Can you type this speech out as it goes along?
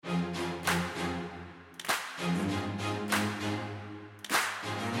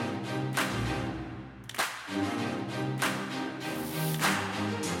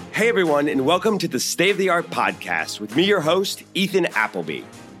Hey everyone, and welcome to the State of the Art podcast with me, your host, Ethan Appleby.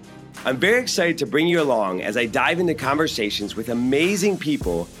 I'm very excited to bring you along as I dive into conversations with amazing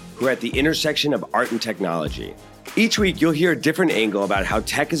people who are at the intersection of art and technology. Each week, you'll hear a different angle about how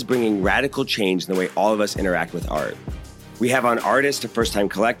tech is bringing radical change in the way all of us interact with art. We have on artists to first-time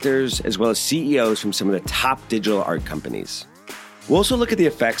collectors, as well as CEOs from some of the top digital art companies. We'll also look at the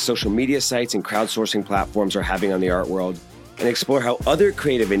effects social media sites and crowdsourcing platforms are having on the art world, and explore how other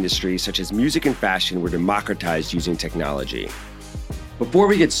creative industries such as music and fashion were democratized using technology. Before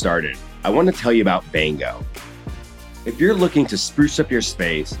we get started, I want to tell you about Bango. If you're looking to spruce up your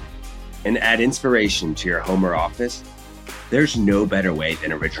space and add inspiration to your home or office, there's no better way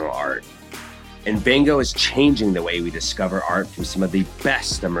than original art. And Bango is changing the way we discover art from some of the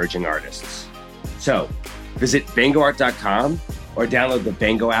best emerging artists. So visit bangoart.com or download the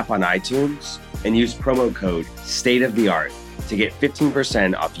Bango app on iTunes and use promo code STATEOFTHEART to get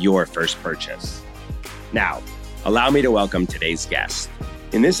 15% off your first purchase. Now, allow me to welcome today's guest.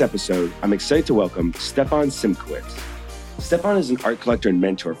 In this episode, I'm excited to welcome Stefan Simkowitz. Stefan is an art collector and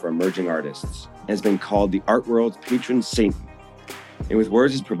mentor for emerging artists and has been called the art world's patron saint. And with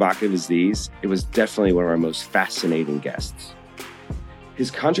words as provocative as these, it was definitely one of our most fascinating guests. His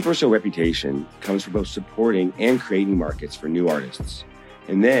controversial reputation comes from both supporting and creating markets for new artists,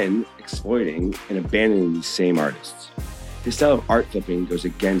 and then exploiting and abandoning these same artists. His style of art flipping goes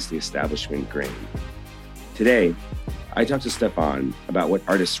against the establishment grain. Today, I talked to Stefan about what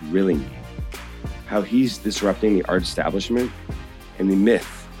artists really need, how he's disrupting the art establishment, and the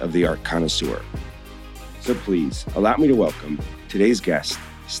myth of the art connoisseur. So please, allow me to welcome today's guest,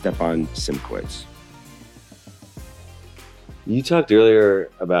 Stefan Simkowitz. You talked earlier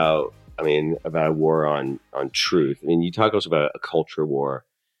about a war on truth. You talk also about a culture war.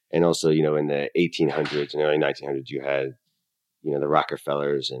 And also, in the 1800s and early 1900s, you had, the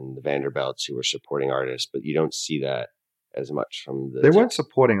Rockefellers and the Vanderbilts who were supporting artists, but you don't see that as much from the... They weren't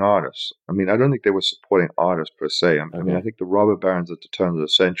supporting artists. I don't think they were supporting artists per se. I think the robber barons at the turn of the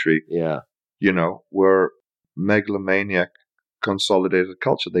century, were megalomaniac consolidated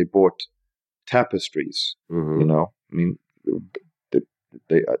culture. They bought tapestries,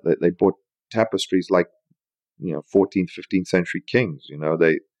 they bought tapestries like, 14th, 15th century kings,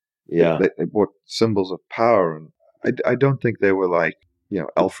 they bought symbols of power. And I don't think they were like,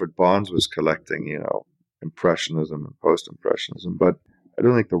 Alfred Barnes was collecting, Impressionism and Post-Impressionism, but I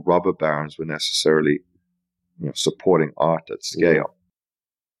don't think the robber barons were necessarily, supporting art at scale. Yeah.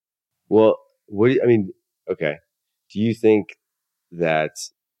 Well, okay. Do you think that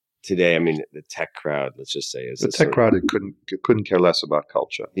today, the tech crowd, let's just say, is the tech crowd couldn't care less about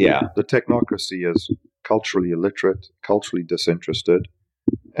culture. Yeah. The technocracy is culturally illiterate, culturally disinterested,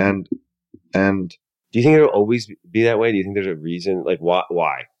 and do you think it'll always be that way? Do you think there's a reason? Like,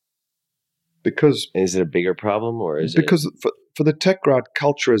 why? Because is it a bigger problem, or is because for the tech crowd,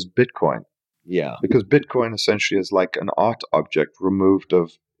 culture is Bitcoin. Yeah. Because Bitcoin essentially is like an art object removed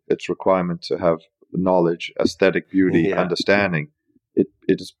of its requirement to have knowledge, aesthetic beauty, understanding. It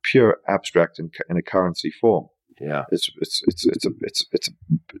is pure abstract in a currency form. Yeah.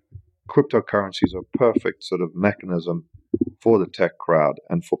 Cryptocurrencies are a perfect sort of mechanism for the tech crowd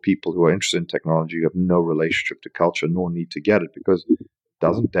and for people who are interested in technology who have no relationship to culture nor need to get it, because it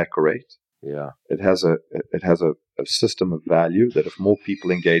doesn't decorate. Yeah. It has a system of value that if more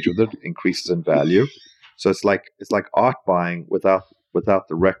people engage with it, increases in value. So it's like art buying without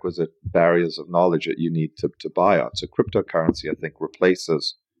the requisite barriers of knowledge that you need to buy art. So cryptocurrency, I think,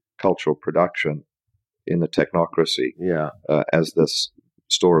 replaces cultural production in the technocracy as this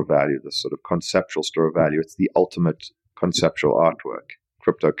store of value, this sort of conceptual store of value. It's the ultimate conceptual artwork,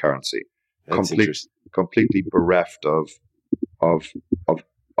 cryptocurrency. Completely bereft of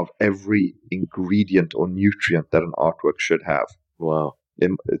every ingredient or nutrient that an artwork should have. Wow.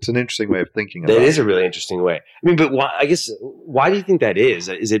 It's an interesting way of thinking about it. That is a really interesting way. But why do you think that is?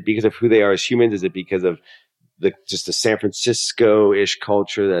 Is it because of who they are as humans? Is it because of just the San Francisco-ish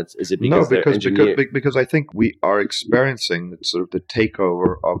culture? Is it because because I think we are experiencing sort of the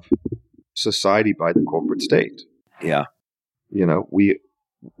takeover of society by the corporate state. Yeah.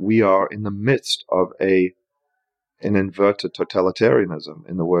 We are in the midst of an inverted totalitarianism,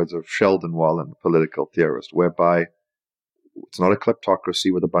 in the words of Sheldon Wallen, a political theorist, whereby it's not a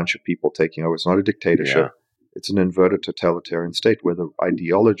kleptocracy with a bunch of people taking over. It's not a dictatorship. Yeah. It's an inverted totalitarian state where the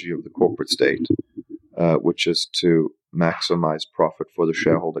ideology of the corporate state, which is to maximize profit for the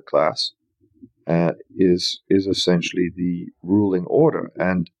shareholder class, is essentially the ruling order.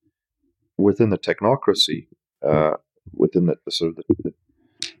 And within the technocracy, within the sort of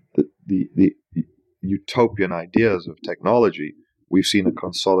the utopian ideas of technology, we've seen a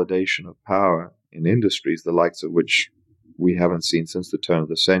consolidation of power in industries, the likes of which we haven't seen since the turn of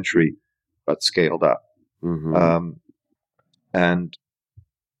the century, but scaled up. Mm-hmm.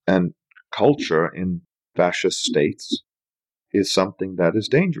 And culture in fascist states is something that is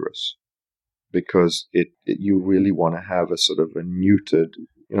dangerous, because you really want to have a sort of a neutered,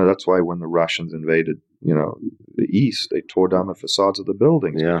 that's why when the Russians invaded, the East, they tore down the facades of the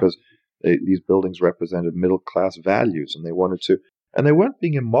buildings, because these buildings represented middle-class values, and they wanted to, and they weren't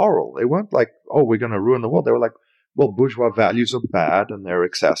being immoral. They weren't like, oh, we're going to ruin the world. They were like, well, bourgeois values are bad and they're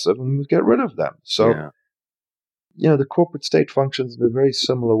excessive, and we get rid of them. So, the corporate state functions in a very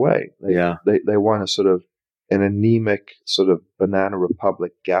similar way. They want a sort of an anemic, sort of banana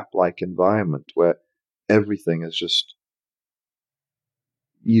republic gap-like environment where everything is just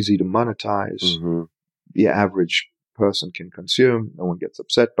easy to monetize. Mm-hmm. The average person can consume. No one gets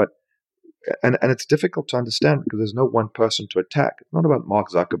upset. But and it's difficult to understand because there's no one person to attack. It's not about Mark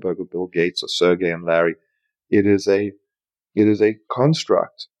Zuckerberg or Bill Gates or Sergey and Larry. It is a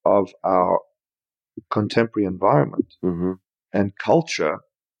construct of our contemporary environment, mm-hmm. and culture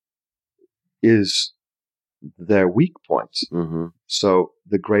is their weak point. Mm-hmm. So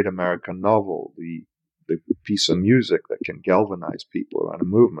the great American novel, the piece of music that can galvanize people around a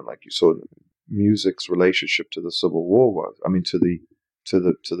movement, like you saw music's relationship to the Civil War was, to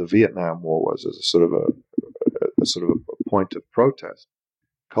the Vietnam War was, as a sort of a point of protest.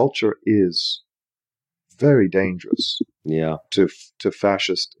 Culture is very dangerous to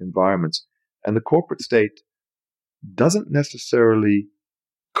fascist environments. And the corporate state doesn't necessarily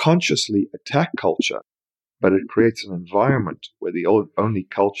consciously attack culture, but it creates an environment where the only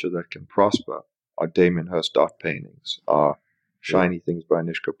culture that can prosper are Damien Hirst dot paintings, are shiny things by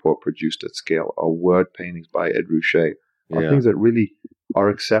Anish Kapoor produced at scale, are word paintings by Ed Ruscha, are things that really are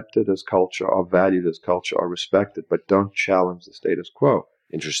accepted as culture, are valued as culture, are respected, but don't challenge the status quo.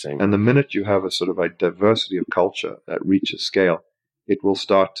 Interesting. And the minute you have a sort of a diversity of culture that reaches scale, it will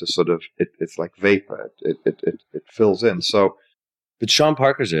start to sort of, it's like vapor. It fills in. So, but Sean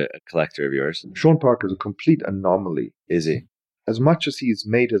Parker's a collector of yours. Sean Parker's a complete anomaly. Is he? As much as he's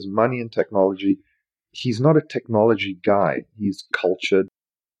made his money in technology, he's not a technology guy. He's cultured.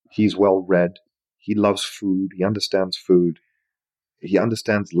 He's well-read. He loves food. He understands food. He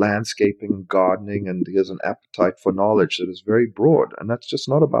understands landscaping and gardening, and he has an appetite for knowledge that is very broad. And that's just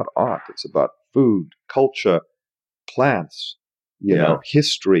not about art. It's about food, culture, plants,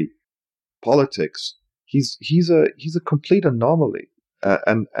 history, politics. He's a complete anomaly,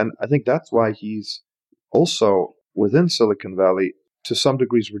 and I think that's why he's also within Silicon Valley to some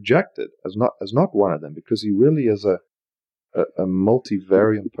degrees rejected as not one of them, because he really is a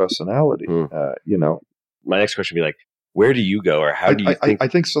multivariant personality. My next question would be like, where do you go, or how do you think? I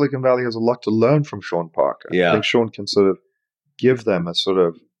think Silicon Valley has a lot to learn from Sean Parker. Yeah. I think Sean can sort of give them a sort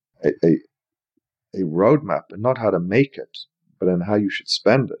of a roadmap, and not how to make it, but in how you should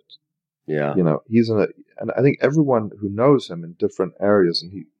spend it. Yeah. And I think everyone who knows him in different areas,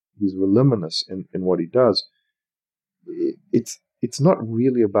 and he's voluminous in what he does. It's not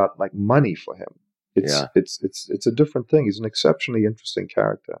really about like money for him. It's a different thing. He's an exceptionally interesting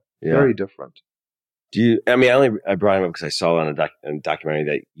character. Yeah. Very different. I brought him up because I saw on a documentary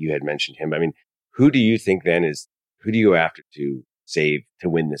that you had mentioned him. I mean, who do you think then who do you go after to save, to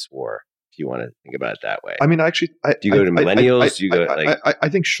win this war? If you want to think about it that way. I mean, actually, do you go to millennials? Do you go I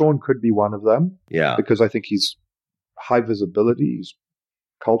think Sean could be one of them. Yeah. Because I think he's high visibility. He's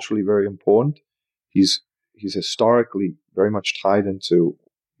culturally very important. He's historically very much tied into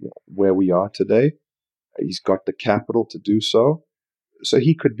where we are today. He's got the capital to do so. So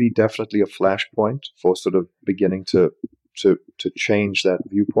he could be definitely a flashpoint for sort of beginning to change that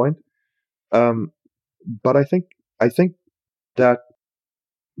viewpoint. But I think that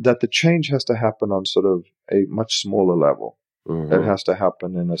the change has to happen on sort of a much smaller level. Mm-hmm. It has to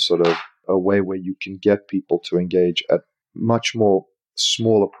happen in a sort of a way where you can get people to engage at much more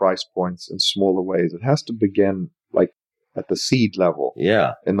smaller price points in smaller ways. It has to begin like at the seed level,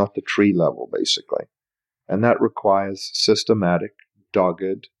 and not the tree level, basically. And that requires systematic,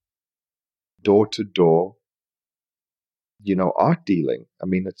 dogged, door-to-door, art dealing. I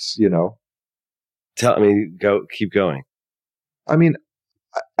mean, it's, keep going. I mean,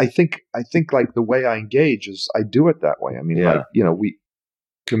 I think like the way I engage is I do it that way. I mean, we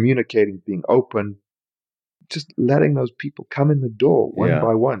communicating, being open, just letting those people come in the door one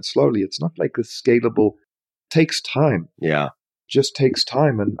by one, slowly. It's not like this scalable, takes time. Yeah. Just takes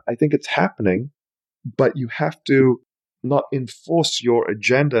time. And I think it's happening, but you have to not enforce your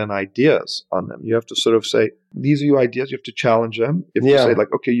agenda and ideas on them. You have to sort of say, these are your ideas. You have to challenge them. You have to say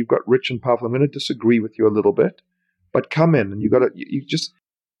like, okay, you've got rich and powerful. I'm going to disagree with you a little bit, But come in and you just,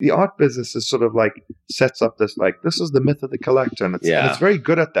 the art business is sort of like sets up this, like, this is the myth of the collector. And it's very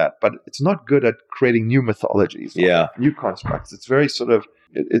good at that, but it's not good at creating new mythologies, new constructs. It's very sort of,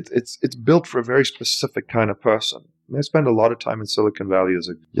 it's built for a very specific kind of person. And I spent a lot of time in Silicon Valley. There's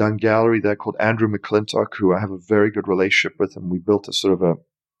a young gallery there called Andrew McClintock, who I have a very good relationship with. And we built a sort of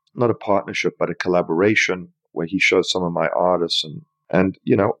not a partnership, but a collaboration where he shows some of my artists and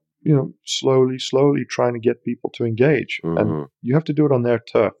slowly trying to get people to engage. Mm-hmm. And you have to do it on their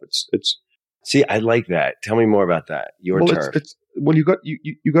turf. It's See, I like that. Tell me more about that. Your turf. You got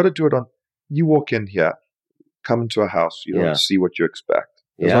to do it on, you walk in here, come into a house, you don't see what you expect.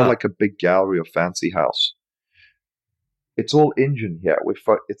 It's not like a big gallery or fancy house. It's all engine here.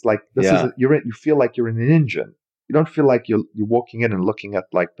 It's like you feel like you're in an engine. You don't feel like you're walking in and looking at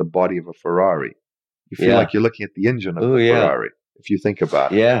like the body of a Ferrari. You feel like you're looking at the engine of the Ferrari, if you think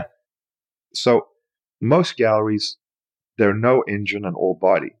about it. Yeah. So most galleries, they're no engine and all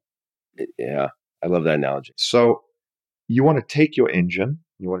body. Yeah. I love that analogy. So you want to take your engine,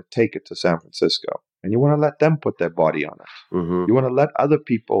 you want to take it to San Francisco, and you want to let them put their body on it. Mm-hmm. You want to let other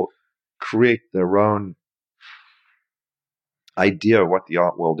people create their own idea of what the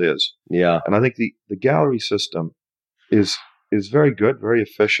art world is. Yeah. And I think the gallery system is very good, very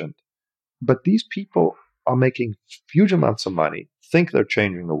efficient. But these people are making huge amounts of money, think they're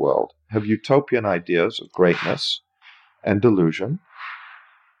changing the world, have utopian ideas of greatness and delusion,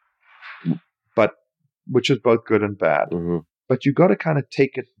 but which is both good and bad. Mm-hmm. But you got to kind of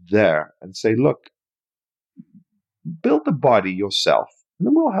take it there and say, look, build the body yourself, and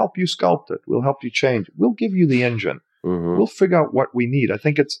then we'll help you sculpt it. We'll help you change it. We'll give you the engine. Mm-hmm. We'll figure out what we need. I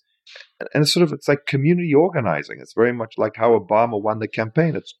think it's like community organizing. It's very much like how Obama won the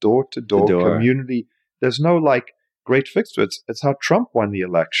campaign. It's door to door community. There's no like great fix to it. It's how Trump won the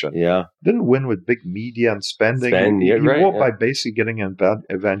election. Yeah. Didn't win with big media and spending. He won by basically getting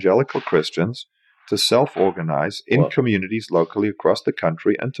evangelical Christians to self-organize in communities locally across the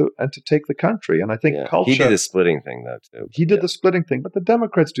country and to take the country. And I think culture. He did the splitting thing though too. He did the splitting thing, but the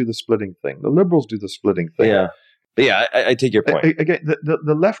Democrats do the splitting thing. The liberals do the splitting thing. Yeah. But yeah, I take your point. Again,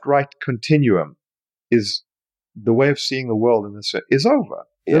 the left-right continuum is the way of seeing the world in this is over.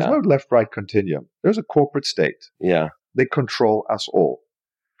 There's no left-right continuum. There's a corporate state. Yeah. They control us all.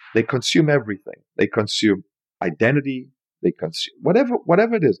 They consume everything. They consume identity. They consume whatever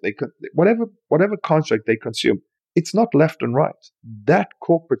it is. Whatever construct they consume. It's not left and right. That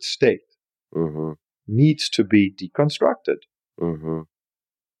corporate state needs to be deconstructed. Mm-hmm.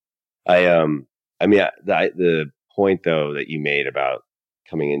 The point though that you made about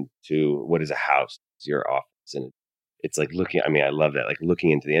coming into what is a house, it's your office, and it's like looking. I mean, I love that, like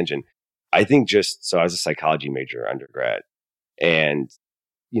looking into the engine. I think I was a psychology major undergrad, and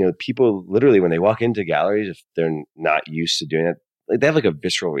people literally when they walk into galleries, if they're not used to doing it, like they have like a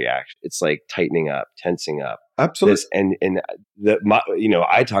visceral reaction. It's like tightening up, tensing up. Absolutely.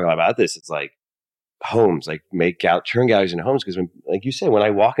 I talk a lot about this. It's like homes, like turn galleries into homes, because when, like you say, when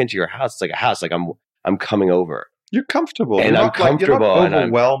I walk into your house, it's like a house. Like I'm coming over. You're comfortable, and I'm comfortable, you're not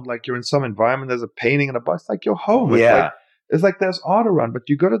overwhelmed. Like you're in some environment. There's a painting and a bus. Like you're home. It's like there's art around, but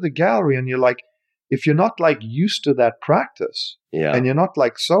you go to the gallery and you're like, if you're not like used to that practice, and you're not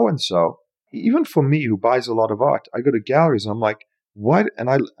like so and so. Even for me, who buys a lot of art, I go to galleries and I'm like, why? And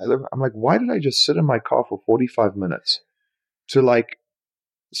I'm like, why did I just sit in my car for 45 minutes to like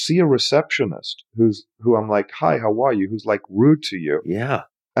see a receptionist who I'm like, hi, how are you? Who's like rude to you,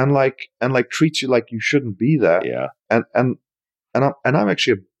 and treats you like you shouldn't be there, and I'm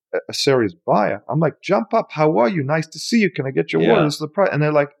actually a serious buyer. I'm like, jump up, how are you? Nice to see you. Can I get your water? This is the price. And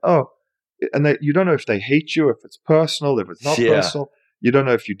they're like, oh, and you don't know if they hate you, if it's personal, if it's not personal. You don't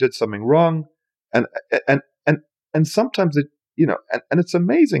know if you did something wrong, and sometimes it, and it's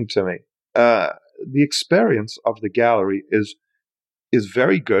amazing to me. The experience of the gallery is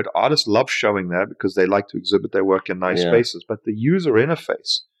very good. Artists love showing there because they like to exhibit their work in nice spaces, but the user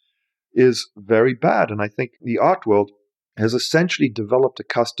interface is very bad. And I think the art world has essentially developed a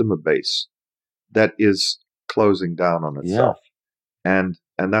customer base that is closing down on itself. And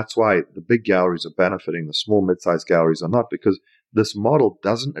that's why the big galleries are benefiting, the small, mid-sized galleries are not, because this model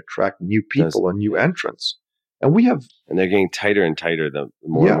doesn't attract new people or new entrants. And they're getting tighter and tighter the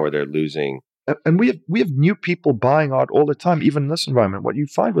more and more they're losing. And we have new people buying art all the time, even in this environment. What you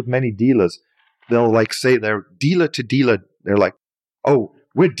find with many dealers, they'll like say they're dealer to dealer. They're like, oh,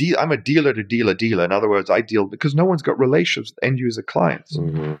 I'm a dealer to dealer. In other words, I deal because no one's got relations with end user clients.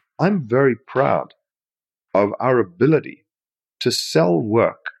 Mm-hmm. I'm very proud of our ability to sell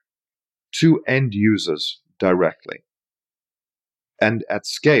work to end users directly and at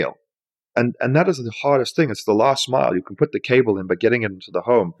scale. And that is the hardest thing. It's the last mile. You can put the cable in, but getting it into the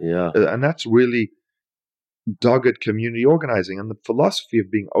home. Yeah. And that's really dogged community organizing. And the philosophy of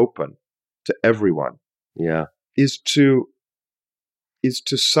being open to everyone is to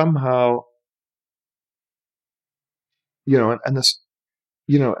somehow, and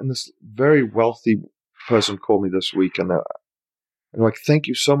this very wealthy person called me this week, and they're like, thank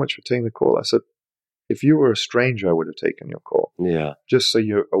you so much for taking the call. I said, if you were a stranger, I would have taken your call. Yeah. Just so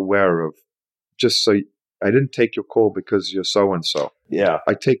you're aware of, I didn't take your call because you're so-and-so. Yeah.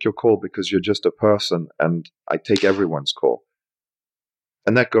 I take your call because you're just a person, and I take everyone's call.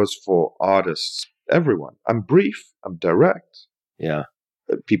 And that goes for artists, everyone. I'm brief, I'm direct. Yeah.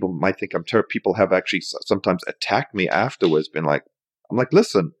 People might think I'm terrible. People have actually sometimes attacked me afterwards, been like, I'm like,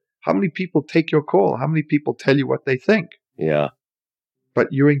 listen, how many people take your call? How many people tell you what they think? Yeah.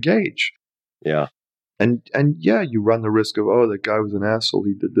 But you engage. Yeah. And yeah, you run the risk of, oh, that guy was an asshole.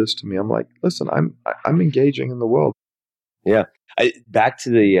 He did this to me. I'm like, listen, I'm engaging in the world. Yeah. Back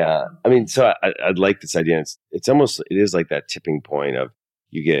to the, so I'd like this idea. It is like that tipping point of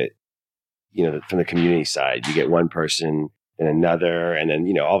you get, from the community side, you get one person and another, and then,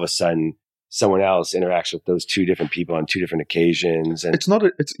 all of a sudden someone else interacts with those two different people on two different occasions. And it's not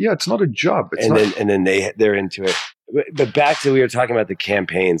a job. Then they're into it. But back to, we were talking about the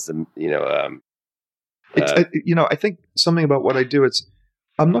campaigns, I think something about what I do,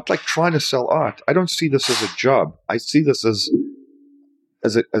 I'm not like trying to sell art. I don't see this as a job. I see this as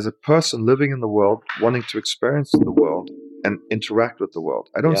a person living in the world, wanting to experience the world and interact with the world.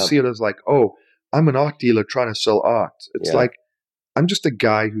 I don't see it as like, oh, I'm an art dealer trying to sell art. It's like, I'm just a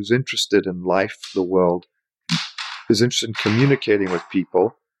guy who's interested in life, the world, is interested in communicating with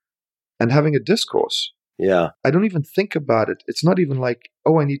people and having a discourse. Yeah. I don't even think about it. It's not even like,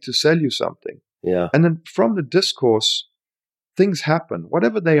 oh, I need to sell you something. Yeah. And then from the discourse, things happen,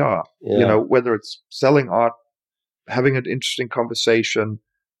 whatever they are, whether it's selling art, having an interesting conversation,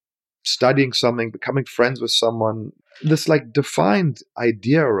 studying something, becoming friends with someone, this like defined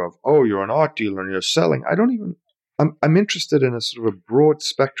idea of, oh, you're an art dealer and you're selling. I'm interested in a sort of a broad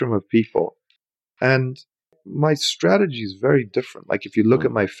spectrum of people. And my strategy is very different. Like if you look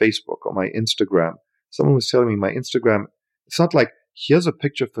at my Facebook or my Instagram, someone was telling me my Instagram, it's not like, here's a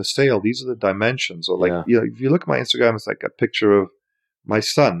picture for sale. These are the dimensions. Or like, if you look at my Instagram, it's like a picture of my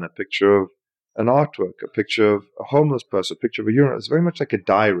son, a picture of an artwork, a picture of a homeless person, a picture of a urinal. It's very much like a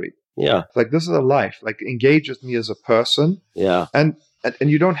diary. Yeah. It's like, this is a life. Like, engage with me as a person. Yeah. And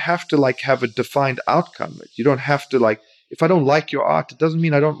you don't have to like have a defined outcome. You don't have to like, if I don't like your art, it doesn't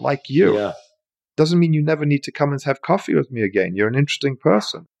mean I don't like you. Yeah. It doesn't mean you never need to come and have coffee with me again. You're an interesting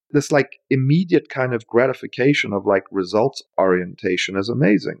person. This like immediate kind of gratification of like results orientation is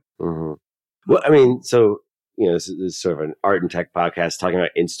amazing. Mm-hmm. Well, so, this is sort of an art and tech podcast talking about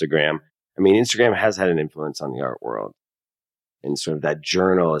Instagram. Instagram has had an influence on the art world, and sort of that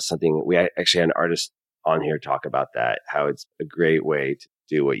journal is something we actually had an artist on here talk about that, how it's a great way to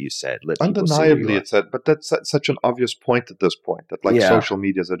do what you said. Undeniably, it's that, but that's such an obvious point at this point that like social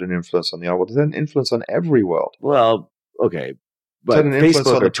media has had an influence on the art world. It has an influence on every world. Well, okay. But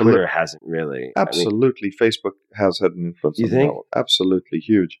Facebook or Twitter hasn't really. Absolutely. Facebook has had an influence on the world. Absolutely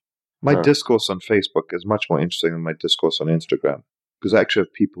huge. My discourse on Facebook is much more interesting than my discourse on Instagram, because I actually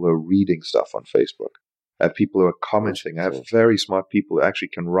have people who are reading stuff on Facebook. I have people who are commenting. I have very smart people who actually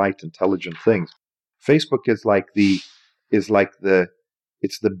can write intelligent things. Facebook is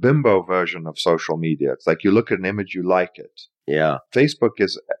it's the bimbo version of social media. It's like you look at an image, you like it. Yeah. Facebook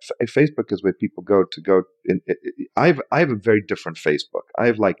is where people go. I have a very different Facebook. I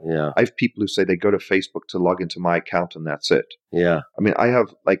have people who say they go to Facebook to log into my account and that's it. Yeah. I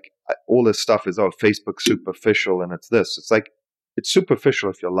have like all this stuff is, Facebook's superficial and it's this. It's like, it's superficial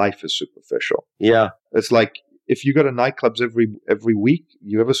if your life is superficial. Yeah. It's like, if you go to nightclubs every week,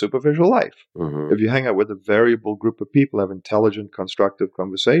 you have a superficial life. Mm-hmm. If you hang out with a variable group of people, have intelligent, constructive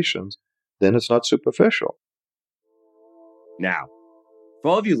conversations, then it's not superficial. Now,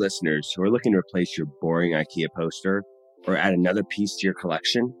 for all of you listeners who are looking to replace your boring IKEA poster or add another piece to your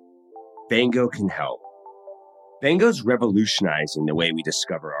collection, Bango can help. Bango's revolutionizing the way we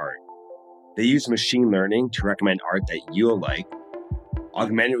discover art. They use machine learning to recommend art that you'll like,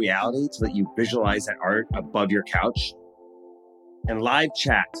 augmented reality to let you visualize that art above your couch, and live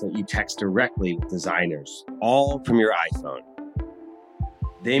chat to let you text directly with designers, all from your iPhone.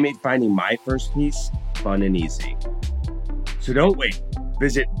 They made finding my first piece fun and easy. So don't wait.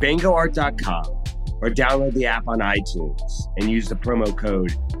 Visit bangoart.com or download the app on iTunes and use the promo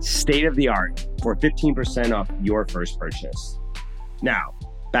code STATEOFTHEART for 15% off your first purchase. Now,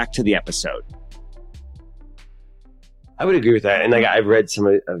 back to the episode. I would agree with that. And like I've read some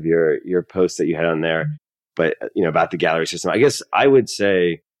of your posts that you had on there, but about the gallery system. I guess I would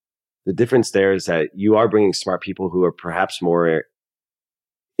say the difference there is that you are bringing smart people who are perhaps more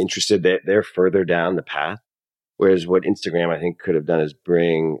interested. They're further down the path. Whereas what Instagram I think could have done is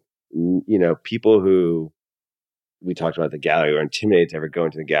bring people who we talked about the gallery or intimidated to ever go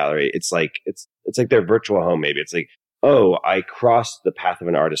into the gallery. It's like their virtual home. Maybe it's like, oh, I crossed the path of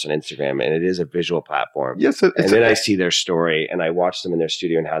an artist on Instagram, and it is a visual platform. Yes, and then I see their story, and I watch them in their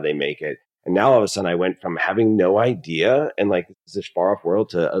studio and how they make it. And now all of a sudden, I went from having no idea and like this far off world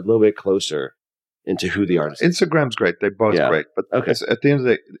to a little bit closer into who the artist is. Instagram's great; they're both great. But okay. At the end of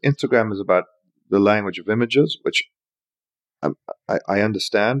the day, Instagram is about the language of images, which I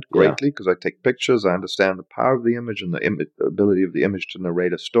understand greatly because I take pictures. I understand the power of the image and the ability of the image to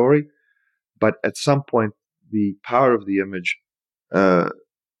narrate a story. But at some point, the power of the image can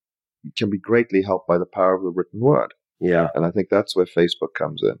be greatly helped by the power of the written word. Yeah. And I think that's where Facebook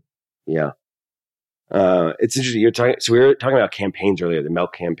comes in. Yeah. It's interesting. So we were talking about campaigns earlier, the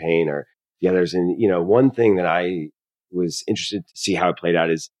Milk campaign or the others. And, one thing that I was interested to see how it played out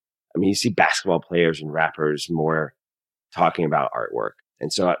is, you see basketball players and rappers more talking about artwork.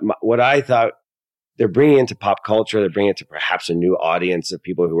 And so what I thought they're bringing into pop culture, they're bringing it to perhaps a new audience of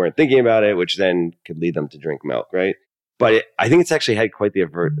people who weren't thinking about it, which then could lead them to drink milk, right? But I think it's actually had quite the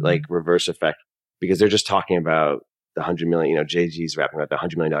reverse effect because they're just talking about the 100 million, Jay-Z's rapping about the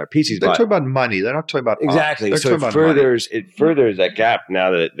 $100 million piece he's bought. They're talking about money. They're not talking about exactly. Art. So it furthers that gap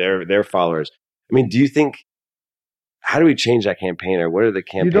now that they're followers. Do you think, how do we change that campaign or what are the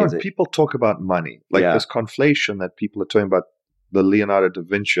campaigns? People talk about money. Like this conflation that people are talking about the Leonardo da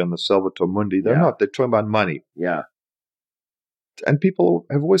Vinci and the Salvator Mundi. They're not. They're talking about money. Yeah. And people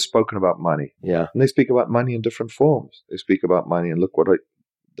have always spoken about money. Yeah. And they speak about money in different forms. They speak about money and look what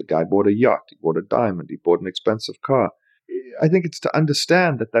the guy bought a yacht. He bought a diamond. He bought an expensive car. I think it's to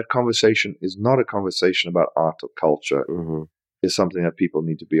understand that conversation is not a conversation about art or culture. Mm-hmm. Is something that people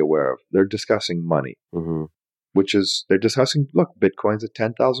need to be aware of. They're discussing money, mm-hmm. which is, they're discussing, look, Bitcoin's at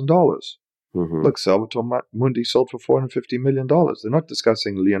 $10,000. Mm-hmm. Look, Salvator Mundi sold for $450 million. They're not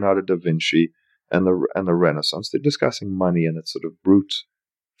discussing Leonardo da Vinci and the Renaissance. They're discussing money in its sort of brute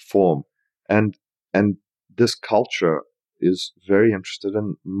form. And this culture is very interested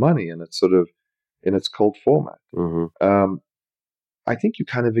in money and it's sort of in its cold format. Mm-hmm. I think you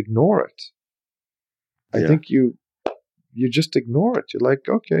kind of ignore it. I think you just ignore it. You're like,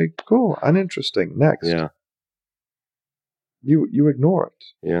 okay, cool, uninteresting. Next. Yeah. You ignore it.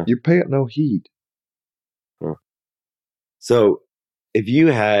 Yeah. You pay it no heed. Huh. So if you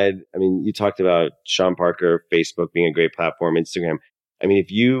had, you talked about Sean Parker, Facebook being a great platform, Instagram.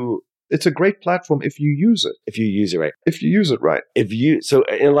 It's a great platform if you use it. If you use it right. If you use it right. So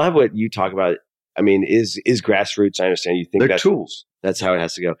in a lot of what you talk about, is grassroots. I understand you think they're tools. That's how it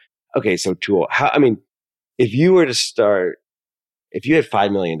has to go. Okay. So tool. If you were to start, if you had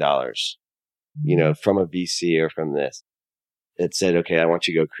 $5 million, from a VC or from this, that said, okay, I want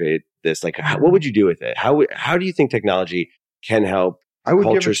you to go create this. Like, what would you do with it? How do you think technology can help? I would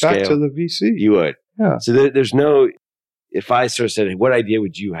give it back to the VC. You would. Yeah. So there's no, if I sort of said, what idea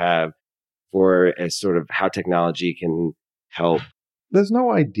would you have for a sort of how technology can help? There's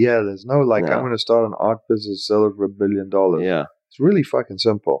no idea. There's no I'm going to start an art business, sell it for $1 billion. Yeah. It's really fucking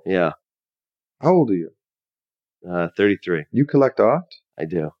simple. Yeah. How old are you? 33. You collect art? I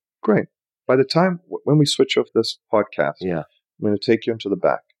do. Great. By the time, when we switch off this podcast, I'm going to take you into the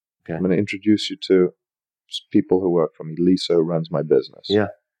back. Okay. I'm going to introduce you to people who work for me. Lisa, who runs my business. Yeah.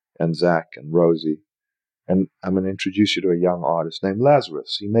 And Zach and Rosie. And I'm going to introduce you to a young artist named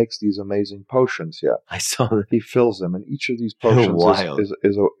Lazarus. He makes these amazing potions here. I saw that. He fills them, and each of these potions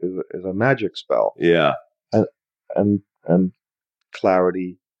is a magic spell. Yeah. And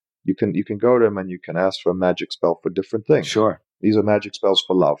clarity. You can go to him and you can ask for a magic spell for different things. Sure. These are magic spells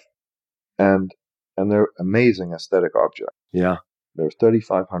for love. And they're amazing aesthetic objects. Yeah. They're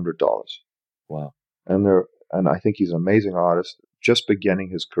 $3,500. Wow. And I think he's an amazing artist, just beginning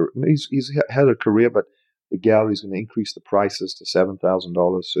his career. He's had a career, but the gallery's going to increase the prices to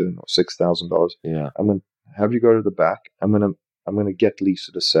 $7,000 soon or $6,000. Yeah. I'm going to have you go to the back. I'm going to get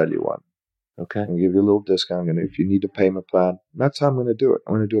Lisa to sell you one. Okay. I'm going to give you a little discount. If you need a payment plan, that's how I'm going to do it.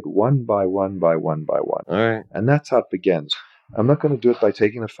 I'm going to do it one by one by one by one. All right. And that's how it begins. I'm not going to do it by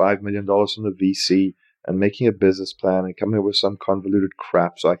taking the $5 million from the VC and making a business plan and coming up with some convoluted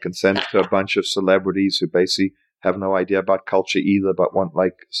crap so I can send it to a bunch of celebrities who basically have no idea about culture either, but want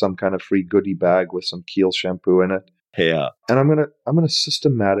like some kind of free goodie bag with some Kiehl shampoo in it. Yeah. And I'm gonna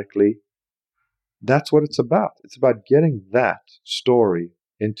systematically. That's what it's about. It's about getting that story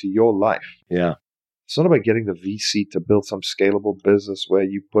into your life. Yeah. It's not about getting the VC to build some scalable business where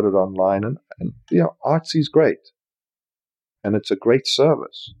you put it online. And Artsy is great. And it's a great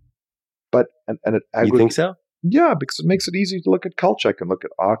service. But, and it You think aggregates. so? Yeah, because it makes it easy to look at culture. I can look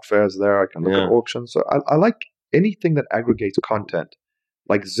at art fairs there. I can look at auctions. So I like anything that aggregates content,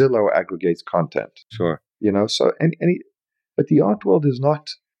 like Zillow aggregates content. Sure. So but the art world is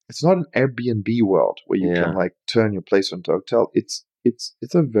not, it's not an Airbnb world where you can like turn your place into a hotel. It's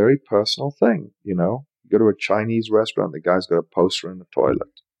a very personal thing, You go to a Chinese restaurant, the guy's got a poster in the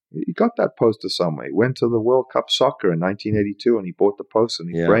toilet. He got that poster somewhere. He went to the World Cup soccer in 1982 and he bought the poster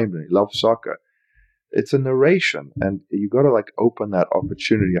and he framed it and he loved soccer. It's a narration, and you got to like open that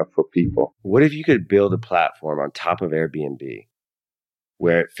opportunity up for people. What if you could build a platform on top of Airbnb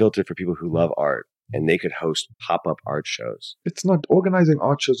where it filtered for people who love art and they could host pop-up art shows? It's not organizing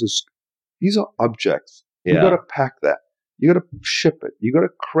art shows. These are objects. Yeah. You got to pack that. You got to ship it. You got to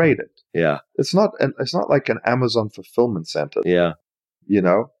crate it. Yeah. It's not like an Amazon fulfillment center. Yeah.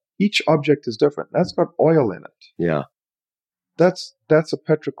 Each object is different. That's got oil in it. Yeah. That's a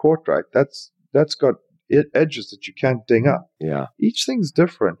petrocortite. That's got edges that you can't ding up. Yeah. Each thing's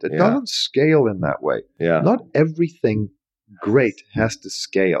different. It doesn't scale in that way. Yeah. Not everything great has to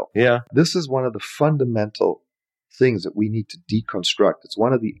scale. Yeah. This is one of the fundamental things that we need to deconstruct. It's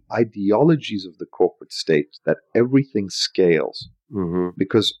one of the ideologies of the corporate state that everything scales. Mm-hmm.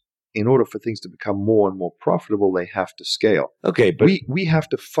 Because in order for things to become more and more profitable, they have to scale. Okay, but we have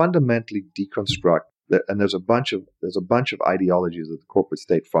to fundamentally deconstruct that, and there's a bunch of ideologies that the corporate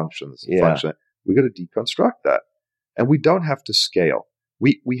state functions. We got to deconstruct that, and we don't have to scale.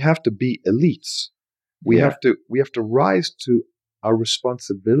 We have to be elites. We have to rise to our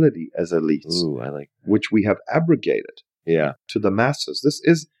responsibility as elites. Ooh, I like that. Which we have abrogated. Yeah, to the masses.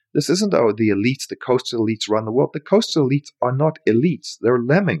 This isn't the elites, the coastal elites run the world. The coastal elites are not elites. They're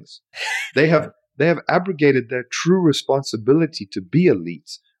lemmings. They have abrogated their true responsibility to be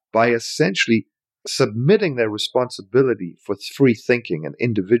elites by essentially submitting their responsibility for free thinking and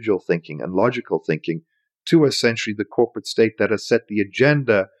individual thinking and logical thinking to essentially the corporate state that has set the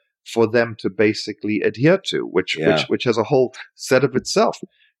agenda for them to basically adhere to, which has a whole set of itself.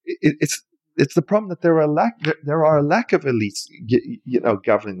 It's the problem that there are a lack of elites,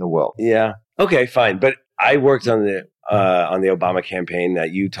 governing the world. Yeah. Okay, fine. But I worked on the Obama campaign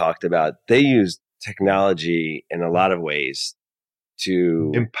that you talked about. They used technology in a lot of ways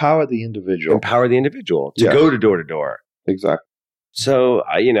to empower the individual, to go to door to door. Exactly. So,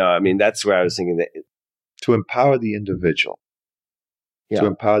 that's where I was thinking that to empower the individual. Yeah. To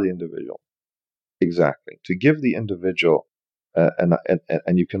empower the individual. Exactly. To give the individual.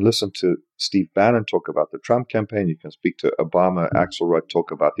 And you can listen to Steve Bannon talk about the Trump campaign. You can speak to Obama, Axelrod talk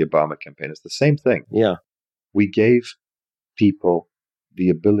about the Obama campaign. It's the same thing. Yeah. We gave people the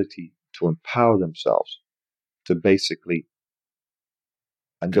ability to empower themselves, to basically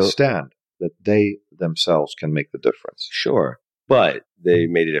understand that they themselves can make the difference. Sure. But they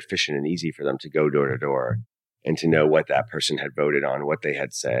made it efficient and easy for them to go door to door and to know what that person had voted on, what they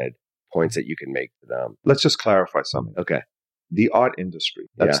had said, points that you can make to them. Let's just clarify something. Okay. The art industry,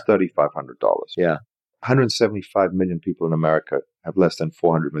 that's $3,500. Yeah. 175 million people in America have less than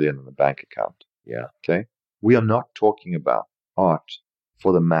 400 million in the bank account. Yeah. Okay. We are not talking about art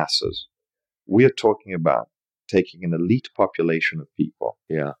for the masses. We are talking about taking an elite population of people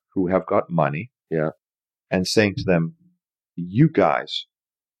who have got money and saying to them, you guys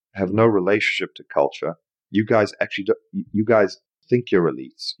have no relationship to culture. You guys think you're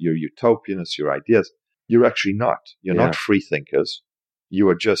elites. You're utopianists, your ideas. You're actually not. You're not free thinkers. You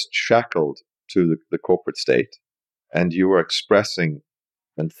are just shackled to the corporate state, and you are expressing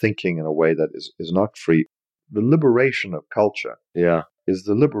and thinking in a way that is not free. The liberation of culture is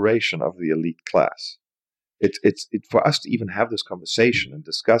the liberation of the elite class. It's for us to even have this conversation and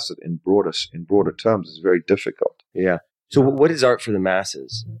discuss it in broader terms is very difficult. Yeah. So what is art for the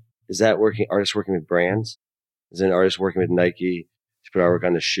masses? Is that artists working with brands? Is it an artist working with Nike to put artwork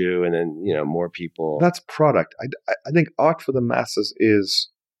on the shoe, and then more people? That's product. I think art for the masses is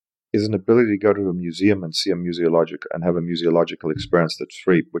an ability to go to a museum and see have a museological experience that's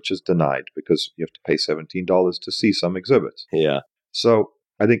free, which is denied because you have to pay $17 to see some exhibits. Yeah. So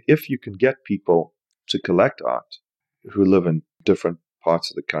I think if you can get people to collect art who live in different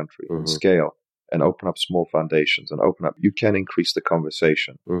parts of the country and scale and open up small foundations you can increase the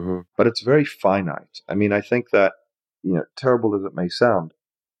conversation. But it's very finite. I mean, I think that, terrible as it may sound,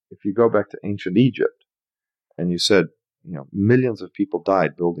 if you go back to ancient Egypt and you said, millions of people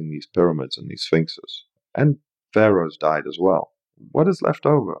died building these pyramids and these sphinxes, and pharaohs died as well. What is left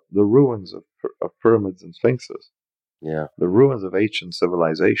over? The ruins of pyramids and sphinxes. Yeah. The ruins of ancient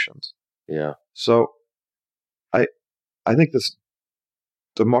civilizations. Yeah. So I think this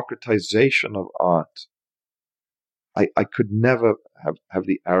democratization of art, I could never have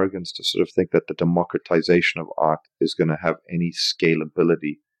the arrogance to sort of think that the democratization of art is going to have any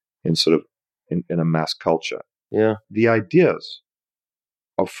scalability in sort of in a mass culture. Yeah. The ideas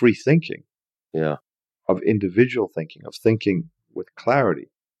of free thinking, Yeah. of individual thinking, of thinking with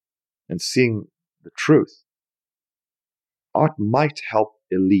clarity and seeing the truth. Art might help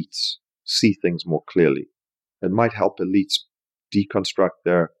elites see things more clearly. It might help elites deconstruct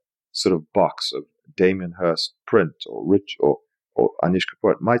their sort of box of Damien Hirst print or Rich or Anish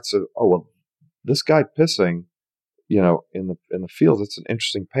Kapoor. It might say, oh, well, this guy pissing, in the fields, it's an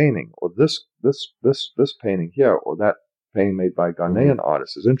interesting painting. Or this painting here, or that painting made by a Ghanaian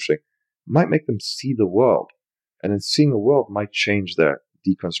artist is interesting. It might make them see the world. And in seeing the world might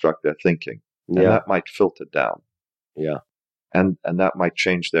deconstruct their thinking. And that might filter down. Yeah. And that might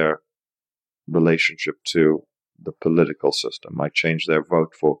change their relationship to the political system, might change their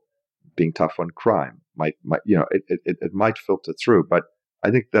vote for being tough on crime, it might filter through. But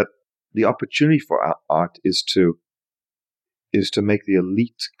I think that the opportunity for art is to make the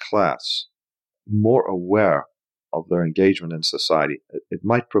elite class more aware of their engagement in society. It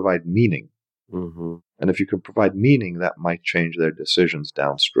might provide meaning. Mm-hmm. And if you can provide meaning, that might change their decisions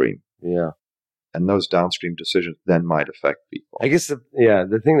downstream. Yeah. And those downstream decisions then might affect people. I guess the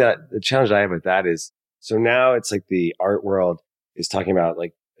challenge I have with that is, so now it's like the art world is talking about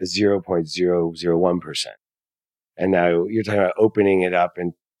like a 0.001%. And now you're talking about opening it up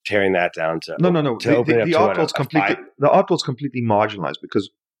and tearing that down to No. The art world's completely marginalized because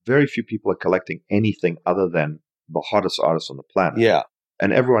very few people are collecting anything other than the hottest artists on the planet. Yeah.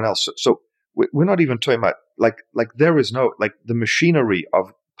 And everyone else. So we're not even talking about like there is no, like the machinery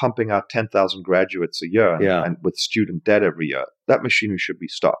of pumping out 10,000 graduates a year and with student debt every year. That machinery should be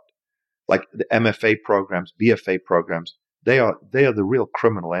stopped. Like the MFA programs, BFA programs, they are the real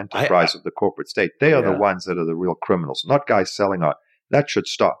criminal enterprise of the corporate state. They are the ones that are the real criminals, not guys selling art. That should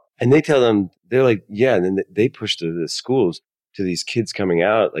stop. And they tell them, they're like, and then they push to the schools, to these kids coming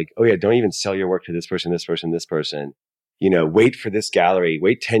out, like, oh yeah, don't even sell your work to this person, this person, this person. Wait for this gallery,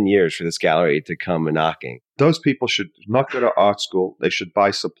 wait 10 years for this gallery to come knocking. Those people should not go to art school. They should buy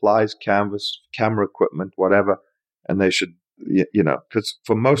supplies, canvas, camera equipment, whatever. And they should, because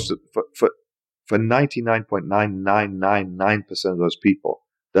for 99.9999% of those people,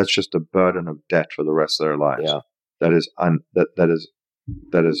 that's just a burden of debt for the rest of their lives. Yeah. That is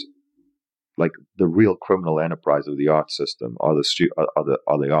like the real criminal enterprise of the art system are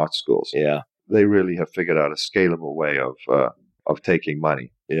the art schools. Yeah. They really have figured out a scalable way of taking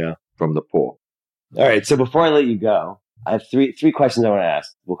money from the poor. All right. So before I let you go, I have three questions I want to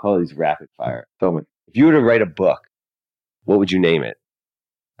ask. We'll call these rapid fire. Tell me. If you were to write a book, what would you name it?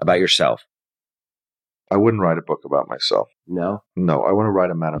 About yourself? I wouldn't write a book about myself. No? No, I want to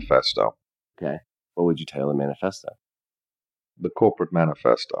write a manifesto. Okay. What would you title a manifesto? The Corporate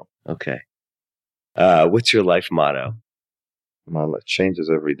Manifesto. Okay. What's your life motto? My life changes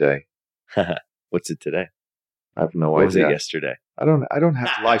every day. What's it today? I have no idea. What was it yesterday? I don't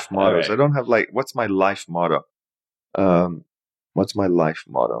have life mottos. Right. I don't have what's my life motto? What's my life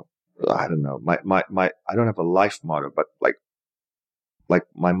motto? I don't know. My I don't have a life motto, but like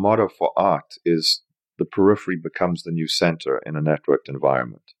my motto for art is the periphery becomes the new center in a networked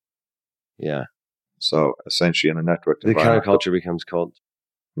environment. Yeah. So essentially in a networked environment. The counterculture becomes cult.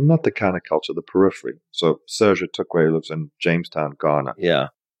 Not the counterculture, the periphery. So Serge Tukwe lives in Jamestown, Ghana. Yeah.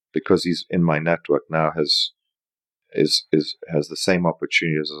 Because he's in my network now has the same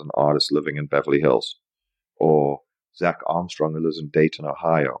opportunities as an artist living in Beverly Hills. Or Zach Armstrong, who lives in Dayton,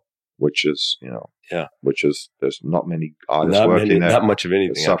 Ohio, which is, there's not many artists working there. Not much of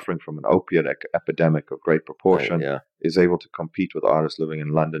anything. Suffering from an opiate epidemic of great proportion, is able to compete with artists living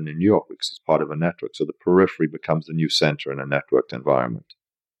in London and New York because he's part of a network. So the periphery becomes the new center in a networked environment.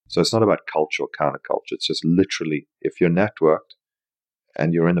 So it's not about culture or counterculture. It's just literally, if you're networked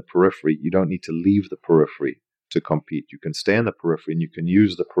and you're in the periphery, you don't need to leave the periphery to compete. You can stay in the periphery and you can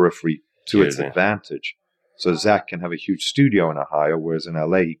use the periphery to its advantage. So Zach can have a huge studio in Ohio, whereas in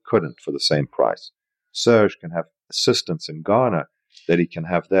LA he couldn't for the same price. Serge can have assistants in Ghana that he can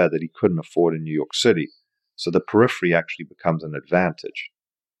have there that he couldn't afford in New York City. So the periphery actually becomes an advantage.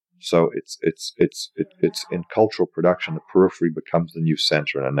 So it's in cultural production, the periphery becomes the new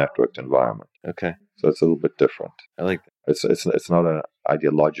center in a networked environment. Okay. So it's a little bit different. I like that. It's not an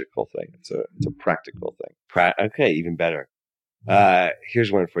ideological thing. It's a practical thing. Okay, even better.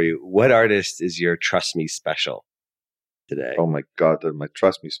 Here's one for you. What artist is your Trust Me special today? Oh my God, my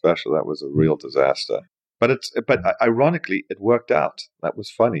Trust Me special, that was a real disaster. But ironically, it worked out. That was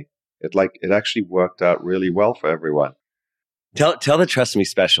funny. It actually worked out really well for everyone. Tell the Trust Me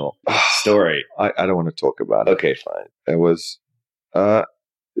Special story. I don't want to talk about it. Okay, fine. It was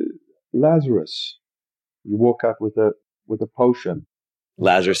Lazarus. You walk out with a potion.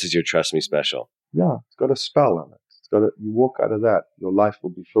 Lazarus is your Trust Me Special. Yeah, it's got a spell on it. You walk out of that, your life will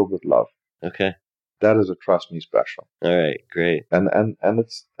be filled with love. Okay. That is a Trust Me Special. All right, great. And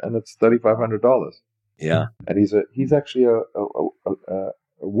it's $3,500. Yeah. And he's actually a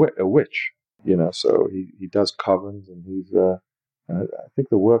witch, so he does covens, and he's I think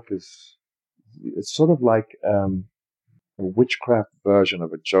the work it's sort of like a witchcraft version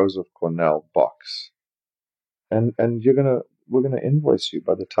of a Joseph Cornell box. And we're gonna invoice you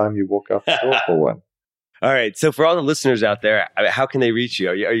by the time you walk out the door for one. All right. So for all the listeners out there, how can they reach you?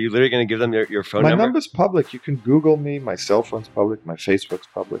 Are you literally going to give them your phone number? My number's public. You can Google me. My cell phone's public. My Facebook's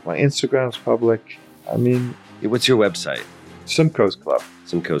public. My Instagram's public. I mean, what's your website? Simcoe's Club.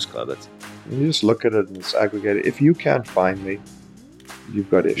 Simcoe's Club. That's. You just look at it and it's aggregated. If you can't find me, you've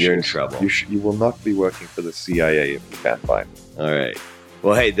got issues. You're in trouble. You will not be working for the CIA if you can't find me. All right.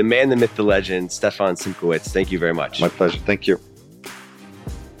 Well, hey, the man, the myth, the legend, Stefan Simkowitz. Thank you very much. My pleasure. Thank you.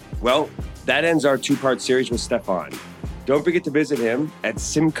 Well, that ends our two-part series with Stefan. Don't forget to visit him at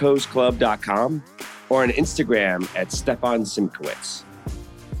simcoesclub.com or on Instagram at Stefan Simkowitz.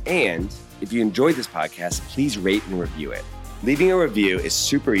 And if you enjoyed this podcast, please rate and review it. Leaving a review is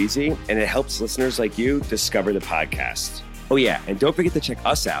super easy, and it helps listeners like you discover the podcast. Oh yeah, and don't forget to check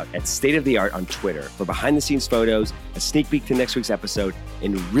us out at State of the Art on Twitter for behind-the-scenes photos, a sneak peek to next week's episode,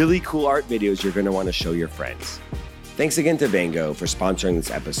 and really cool art videos you're going to want to show your friends. Thanks again to Vango for sponsoring this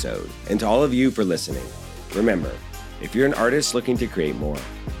episode, and to all of you for listening. Remember, if you're an artist looking to create more,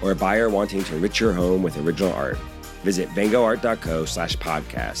 or a buyer wanting to enrich your home with original art, visit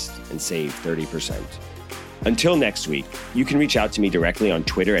vangoart.co/podcast and save 30%. Until next week, you can reach out to me directly on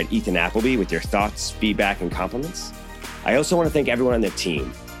Twitter at Ethan Appleby with your thoughts, feedback, and compliments. I also want to thank everyone on the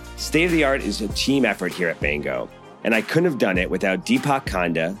team. State of the Art is a team effort here at Vango, and I couldn't have done it without Deepak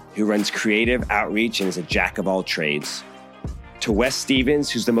Kanda, who runs creative outreach and is a jack of all trades, to Wes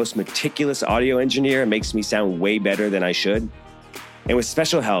Stevens, who's the most meticulous audio engineer and makes me sound way better than I should, and with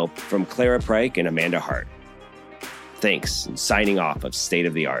special help from Clara Pryke and Amanda Hart. Thanks, and signing off of State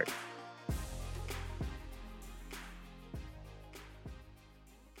of the Art.